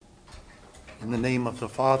In the name of the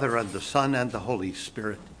Father, and the Son, and the Holy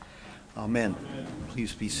Spirit. Amen.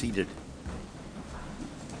 Please be seated.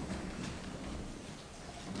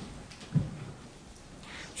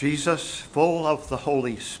 Jesus, full of the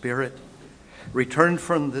Holy Spirit, returned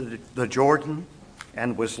from the Jordan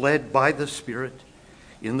and was led by the Spirit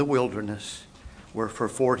in the wilderness, where for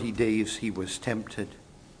 40 days he was tempted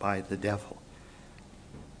by the devil.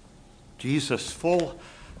 Jesus, full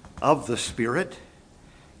of the Spirit,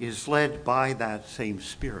 is led by that same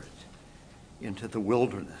Spirit into the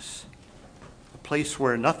wilderness, a place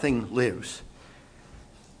where nothing lives,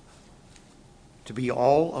 to be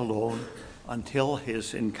all alone until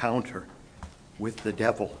his encounter with the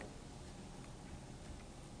devil.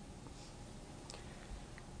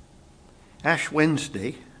 Ash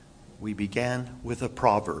Wednesday, we began with a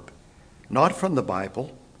proverb, not from the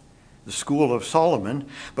Bible, the School of Solomon,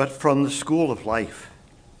 but from the School of Life.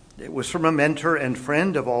 It was from a mentor and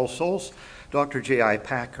friend of All Souls, Dr. J.I.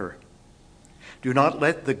 Packer. Do not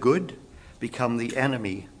let the good become the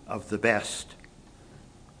enemy of the best.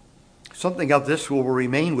 Something of this will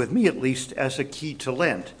remain with me, at least, as a key to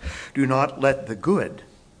Lent. Do not let the good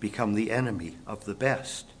become the enemy of the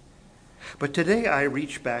best. But today I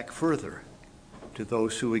reach back further to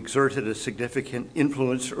those who exerted a significant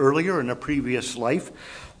influence earlier in a previous life.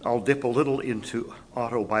 I'll dip a little into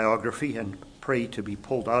autobiography and pray to be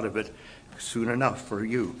pulled out of it soon enough for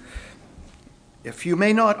you. If you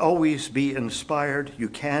may not always be inspired, you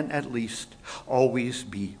can at least always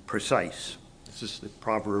be precise. This is the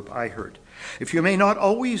proverb I heard. If you may not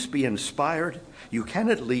always be inspired, you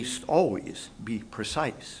can at least always be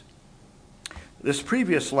precise. This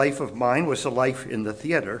previous life of mine was a life in the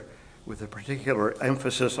theater, with a particular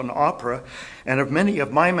emphasis on opera, and of many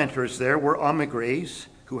of my mentors there were emigres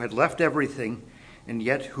who had left everything and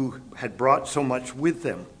yet who had brought so much with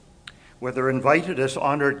them. Whether invited as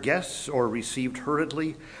honored guests or received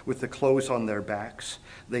hurriedly with the clothes on their backs,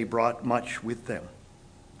 they brought much with them.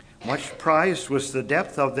 Much prized was the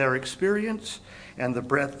depth of their experience and the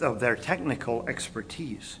breadth of their technical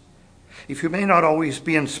expertise. If you may not always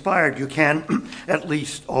be inspired, you can at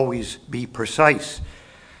least always be precise.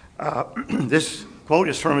 This quote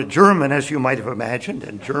is from a German, as you might have imagined,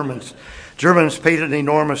 and Germans played an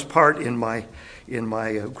enormous part in my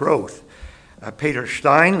growth. Peter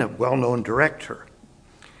Stein, a well-known director.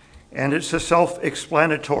 And it's a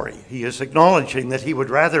self-explanatory. He is acknowledging that he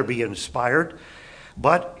would rather be inspired,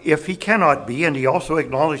 but if he cannot be, and he also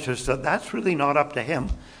acknowledges that that's really not up to him,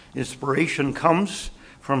 inspiration comes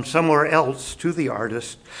from somewhere else to the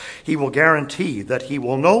artist, he will guarantee that he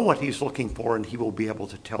will know what he's looking for, and he will be able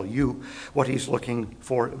to tell you what he's looking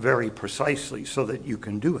for very precisely so that you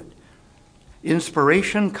can do it.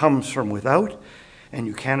 Inspiration comes from without, and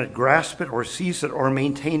you cannot grasp it or seize it or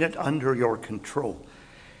maintain it under your control.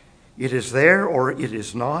 It is there or it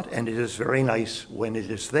is not, and it is very nice when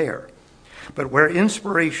it is there. But where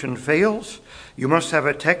inspiration fails, you must have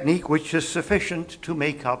a technique which is sufficient to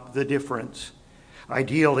make up the difference.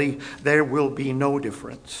 Ideally, there will be no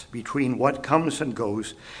difference between what comes and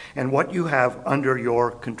goes and what you have under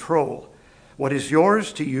your control. What is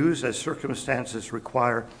yours to use as circumstances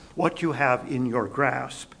require, what you have in your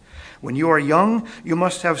grasp. When you are young, you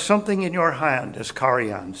must have something in your hand, as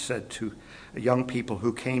Karajan said to young people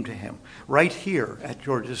who came to him, right here at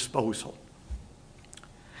your disposal.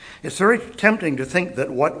 It's very tempting to think that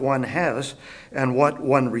what one has and what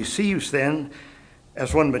one receives then,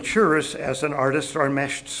 as one matures as an artist, are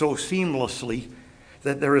meshed so seamlessly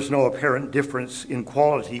that there is no apparent difference in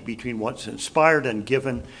quality between what's inspired and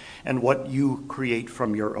given and what you create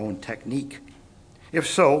from your own technique. If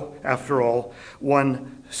so, after all,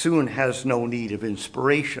 one soon has no need of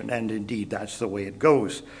inspiration, and indeed that's the way it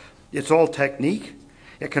goes. It's all technique.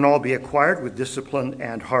 It can all be acquired with discipline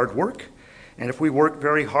and hard work, and if we work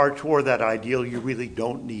very hard toward that ideal, you really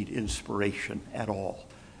don't need inspiration at all.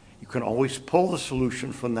 You can always pull the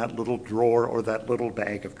solution from that little drawer or that little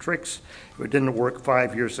bag of tricks. If it didn't work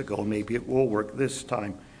 5 years ago, maybe it will work this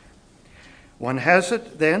time. One has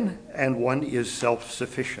it then, and one is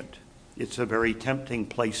self-sufficient. It's a very tempting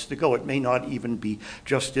place to go. It may not even be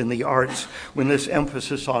just in the arts when this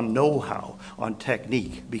emphasis on know-how, on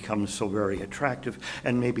technique, becomes so very attractive,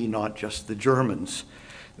 and maybe not just the Germans.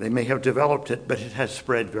 They may have developed it, but it has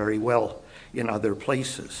spread very well in other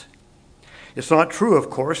places. It's not true, of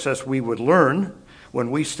course, as we would learn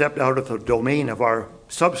when we stepped out of the domain of our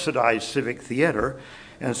subsidized civic theater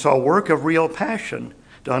and saw work of real passion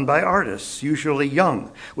done by artists, usually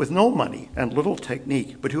young, with no money and little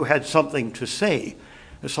technique, but who had something to say,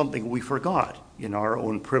 something we forgot in our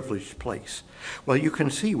own privileged place. Well, you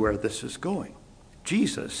can see where this is going.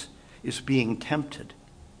 Jesus is being tempted.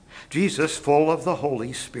 Jesus, full of the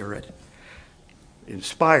Holy Spirit,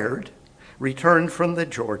 inspired, returned from the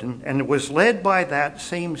Jordan and was led by that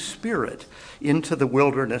same Spirit into the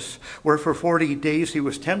wilderness, where for 40 days he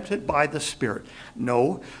was tempted by the Spirit.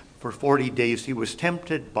 No, for 40 days he was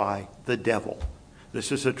tempted by the devil.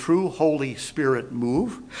 This is a true Holy Spirit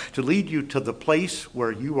move to lead you to the place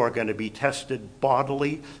where you are going to be tested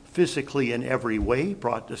bodily, physically, in every way,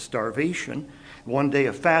 brought to starvation. One day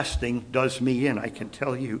of fasting does me in, I can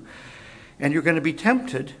tell you. And you're going to be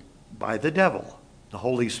tempted by the devil. The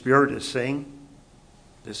Holy Spirit is saying,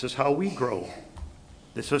 this is how we grow.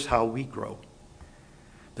 This is how we grow.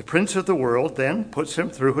 The prince of the world then puts him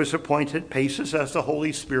through his appointed paces as the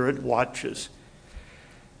Holy Spirit watches.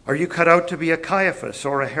 Are you cut out to be a Caiaphas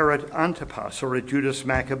or a Herod Antipas or a Judas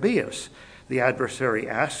Maccabeus? The adversary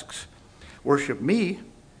asks. Worship me,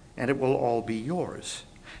 and it will all be yours.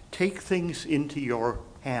 Take things into your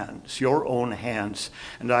hands, your own hands,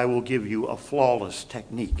 and I will give you a flawless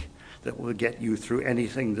technique that will get you through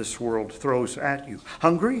anything this world throws at you.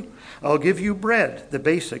 Hungry? I'll give you bread, the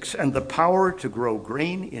basics, and the power to grow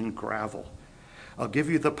grain in gravel. I'll give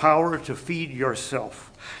you the power to feed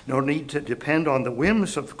yourself. No need to depend on the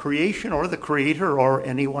whims of creation or the Creator or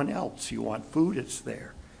anyone else. You want food, it's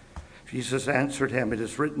there. Jesus answered him, it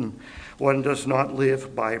is written, one does not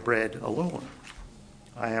live by bread alone.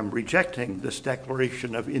 I am rejecting this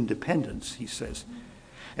declaration of independence, he says.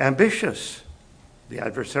 Ambitious. The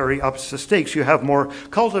adversary ups the stakes. You have more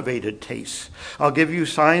cultivated tastes. I'll give you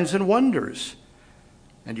signs and wonders.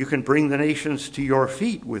 And you can bring the nations to your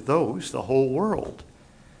feet with those, the whole world.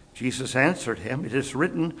 Jesus answered him, it is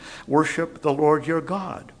written, worship the Lord your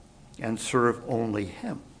God and serve only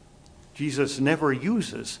him. Jesus never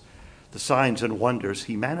uses the signs and wonders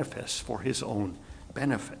he manifests for his own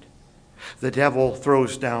benefit. The devil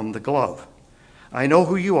throws down the glove. I know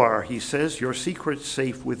who you are, he says, your secret's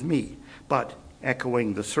safe with me. But,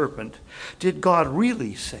 echoing the serpent, did God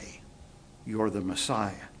really say, you're the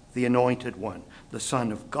Messiah, the anointed one, the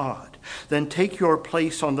Son of God? Then take your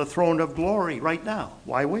place on the throne of glory right now.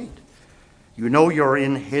 Why wait? You know you're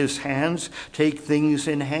in his hands. Take things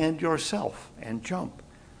in hand yourself and jump.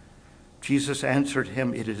 Jesus answered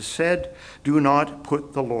him, it is said, do not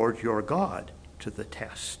put the Lord your God to the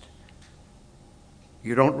test.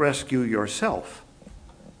 You don't rescue yourself.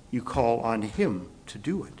 You call on him to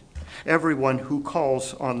do it. Everyone who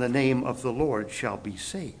calls on the name of the Lord shall be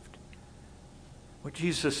saved. What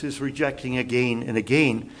Jesus is rejecting again and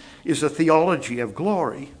again is a theology of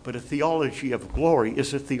glory, but a theology of glory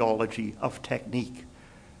is a theology of technique,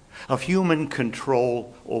 of human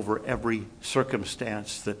control over every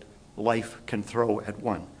circumstance that life can throw at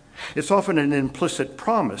one. It's often an implicit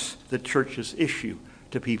promise that churches issue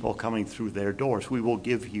to people coming through their doors. We will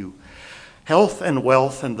give you health and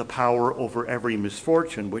wealth and the power over every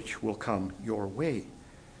misfortune which will come your way.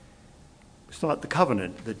 It's not the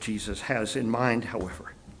covenant that Jesus has in mind,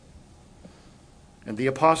 however. And the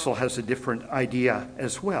apostle has a different idea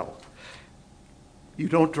as well. You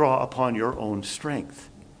don't draw upon your own strength.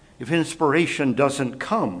 If inspiration doesn't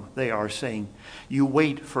come, they are saying, you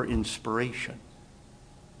wait for inspiration.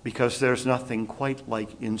 Because there's nothing quite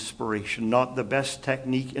like inspiration. Not the best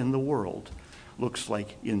technique in the world looks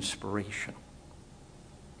like inspiration.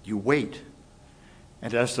 You wait.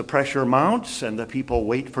 And as the pressure mounts and the people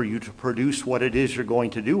wait for you to produce what it is you're going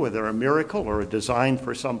to do, whether a miracle or a design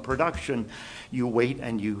for some production, you wait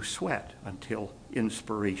and you sweat until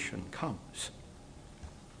inspiration comes.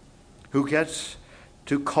 Who gets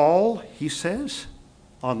to call, he says,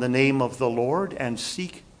 on the name of the Lord and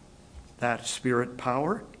seek that Spirit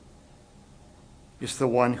power is the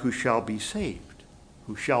one who shall be saved,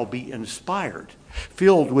 who shall be inspired,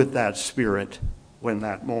 filled with that Spirit when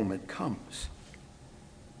that moment comes.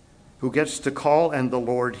 Who gets to call and the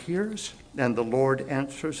Lord hears, and the Lord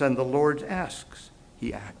answers, and the Lord asks.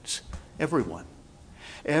 He acts. Everyone.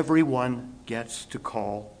 Everyone gets to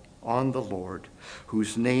call on the Lord,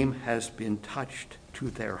 whose name has been touched to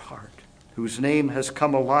their heart, whose name has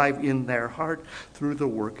come alive in their heart through the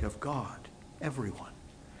work of God. Everyone.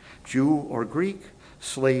 Jew or Greek,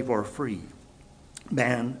 slave or free,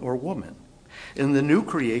 man or woman. In the new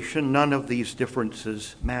creation, none of these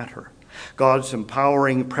differences matter. God's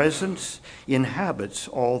empowering presence inhabits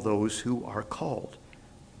all those who are called.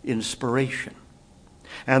 Inspiration.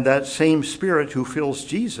 And that same Spirit who fills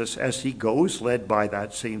Jesus as he goes, led by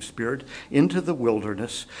that same Spirit, into the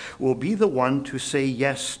wilderness, will be the one to say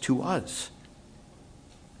yes to us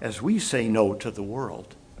as we say no to the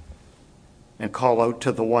world and call out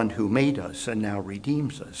to the one who made us and now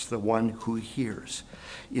redeems us, the one who hears.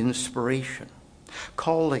 Inspiration.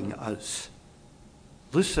 Calling us,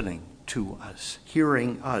 listening to us,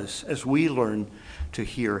 hearing us as we learn to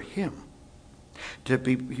hear him.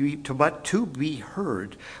 But to be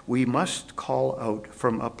heard, we must call out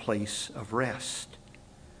from a place of rest.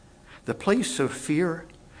 The place of fear,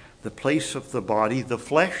 the place of the body, the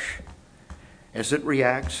flesh, as it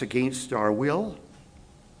reacts against our will,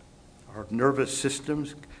 our nervous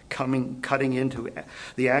systems cutting into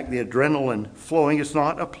the adrenaline flowing, is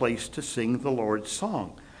not a place to sing the Lord's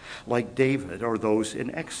song, like David or those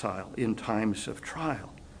in exile in times of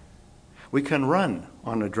trial. We can run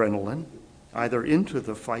on adrenaline, either into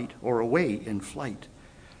the fight or away in flight,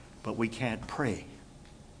 but we can't pray.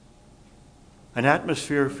 An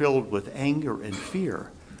atmosphere filled with anger and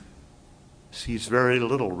fear sees very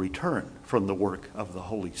little return from the work of the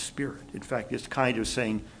Holy Spirit. In fact, it's kind of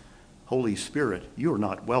saying, Holy Spirit, you're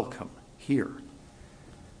not welcome here.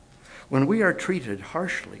 When we are treated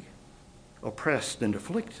harshly, oppressed and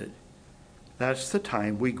afflicted, that's the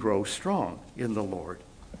time we grow strong in the Lord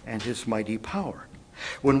and his mighty power.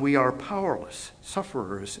 When we are powerless,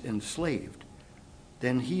 sufferers, enslaved,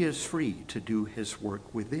 then he is free to do his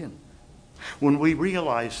work within. When we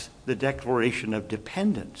realize the declaration of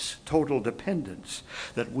dependence, total dependence,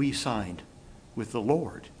 that we signed with the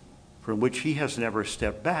Lord, from which he has never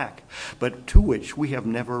stepped back, but to which we have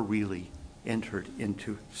never really entered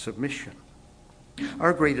into submission.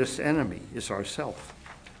 Our greatest enemy is ourself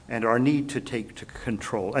and our need to take to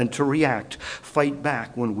control and to react, fight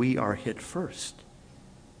back when we are hit first.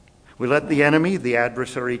 We let the enemy, the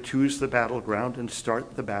adversary, choose the battleground and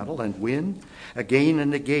start the battle and win again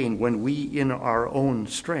and again when we, in our own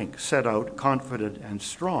strength, set out confident and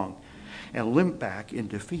strong and limp back in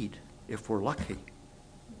defeat if we're lucky.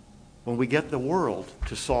 When we get the world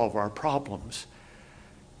to solve our problems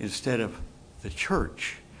instead of the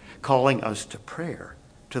church calling us to prayer,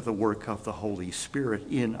 to the work of the Holy Spirit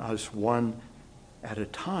in us one at a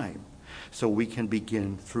time, so we can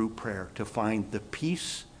begin through prayer to find the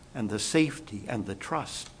peace and the safety and the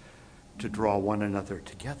trust to draw one another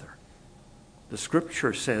together. The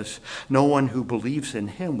scripture says, no one who believes in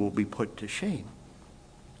him will be put to shame.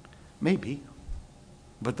 Maybe,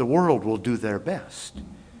 but the world will do their best.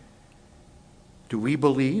 Do we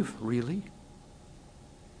believe, really?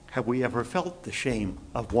 Have we ever felt the shame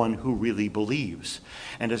of one who really believes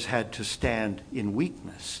and has had to stand in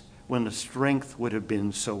weakness when the strength would have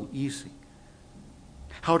been so easy?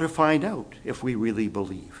 How to find out if we really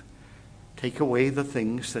believe? Take away the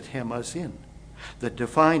things that hem us in, that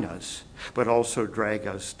define us, but also drag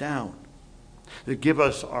us down, that give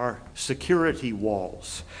us our security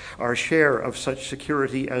walls, our share of such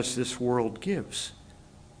security as this world gives,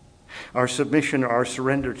 our submission, our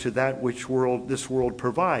surrender to that which this world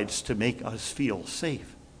provides to make us feel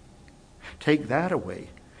safe. Take that away,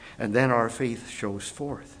 and then our faith shows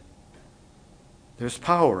forth. There's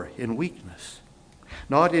power in weakness,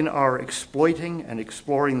 not in our exploiting and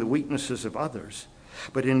exploring the weaknesses of others,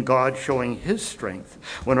 but in God showing his strength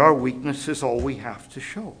when our weakness is all we have to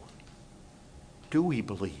show. Do we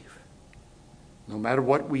believe? No matter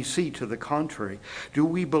what we see to the contrary, do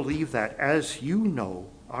we believe that as you know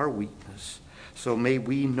our weakness, so may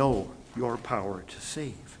we know your power to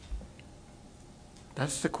save?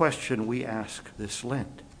 That's the question we ask this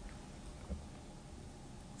Lent.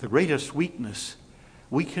 The greatest weakness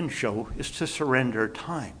we can show is to surrender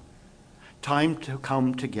time to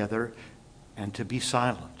come together and to be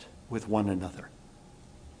silent with one another.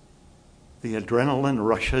 The adrenaline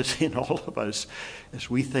rushes in all of us as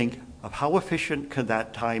we think of how efficient could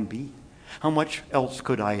that time be? How much else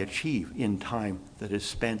could I achieve in time that is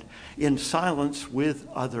spent in silence with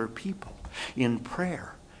other people, in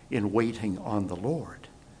prayer, in waiting on the Lord?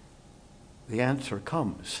 The answer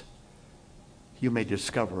comes. You may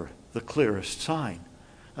discover the clearest sign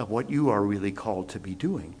of what you are really called to be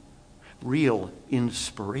doing. Real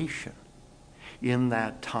inspiration in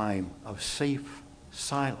that time of safe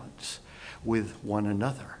silence with one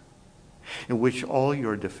another, in which all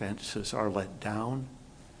your defenses are let down.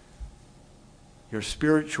 Your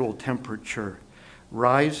spiritual temperature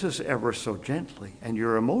rises ever so gently, and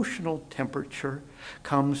your emotional temperature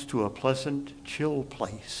comes to a pleasant, chill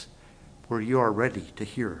place where you are ready to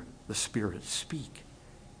hear the Spirit speak.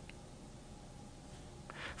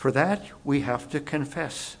 For that, we have to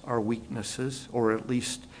confess our weaknesses, or at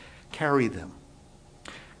least carry them.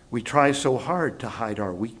 We try so hard to hide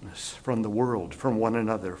our weakness from the world, from one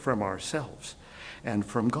another, from ourselves, and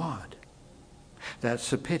from God.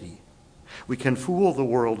 That's a pity. We can fool the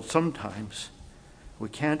world sometimes. We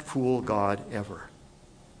can't fool God ever.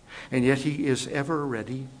 And yet he is ever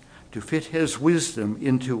ready to fit his wisdom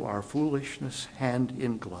into our foolishness hand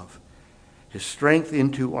in glove. His strength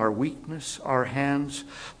into our weakness, our hands,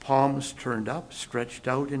 palms turned up, stretched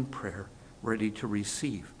out in prayer, ready to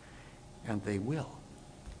receive. And they will.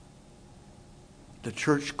 The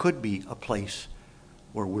church could be a place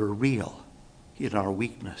where we're real in our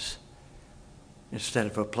weakness, instead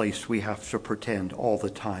of a place we have to pretend all the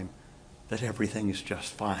time that everything is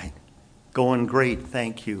just fine. Going great,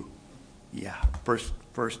 thank you. Yeah,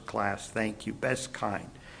 first class, thank you, best kind.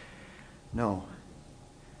 No.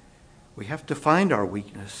 We have to find our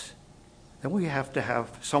weakness. Then we have to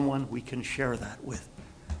have someone we can share that with.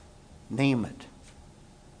 Name it.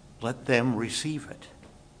 Let them receive it.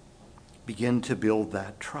 Begin to build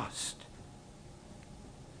that trust.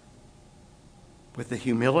 With the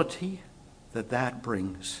humility that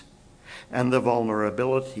brings and the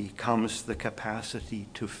vulnerability comes the capacity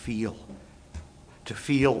to feel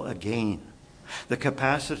again, the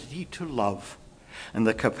capacity to love, and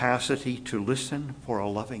the capacity to listen for a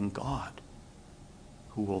loving God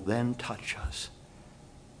who will then touch us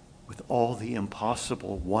with all the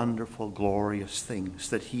impossible, wonderful, glorious things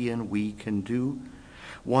that he and we can do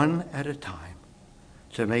one at a time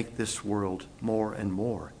to make this world more and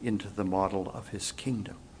more into the model of his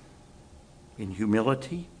kingdom. In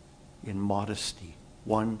humility, in modesty,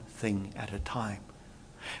 one thing at a time,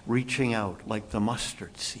 reaching out like the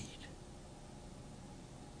mustard seed.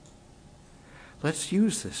 Let's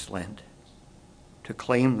use this Lent to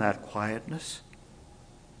claim that quietness.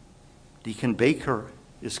 Deacon Baker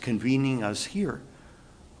is convening us here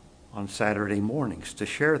on Saturday mornings to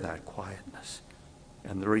share that quietness.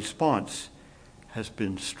 And the response has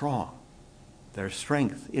been strong. There's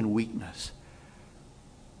strength in weakness.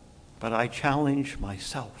 But I challenge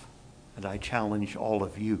myself, and I challenge all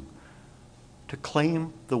of you, to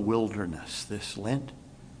claim the wilderness this Lent,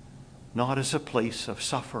 not as a place of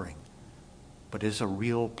suffering, but as a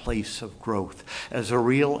real place of growth, as a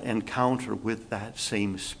real encounter with that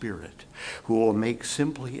same Spirit who will make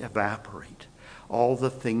simply evaporate all the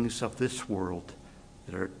things of this world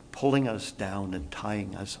that are pulling us down and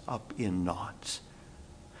tying us up in knots.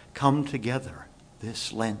 Come together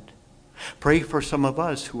this Lent. Pray for some of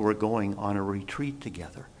us who are going on a retreat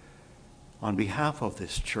together on behalf of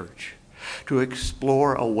this church to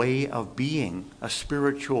explore a way of being, a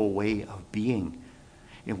spiritual way of being,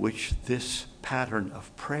 in which this pattern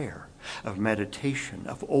of prayer, of meditation,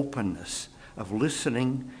 of openness, of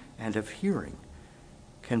listening, and of hearing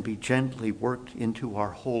can be gently worked into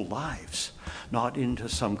our whole lives, not into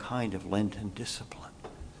some kind of Lenten discipline.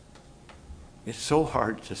 It's so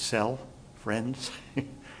hard to sell, friends.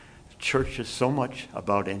 Church is so much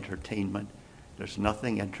about entertainment. There's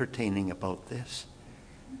nothing entertaining about this.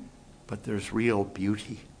 But there's real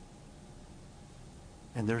beauty.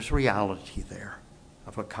 And there's reality there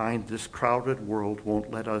of a kind this crowded world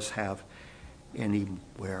won't let us have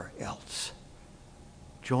anywhere else.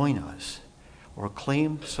 Join us or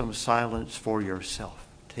claim some silence for yourself.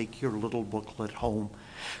 Take your little booklet home.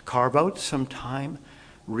 Carve out some time.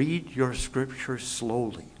 Read your scripture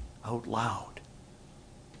slowly, out loud.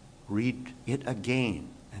 Read it again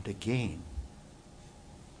and again.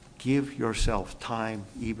 Give yourself time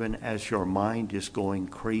even as your mind is going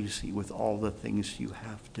crazy with all the things you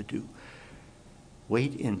have to do.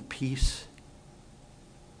 Wait in peace.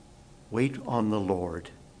 Wait on the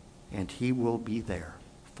Lord, and he will be there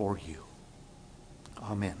for you.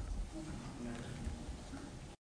 Amen.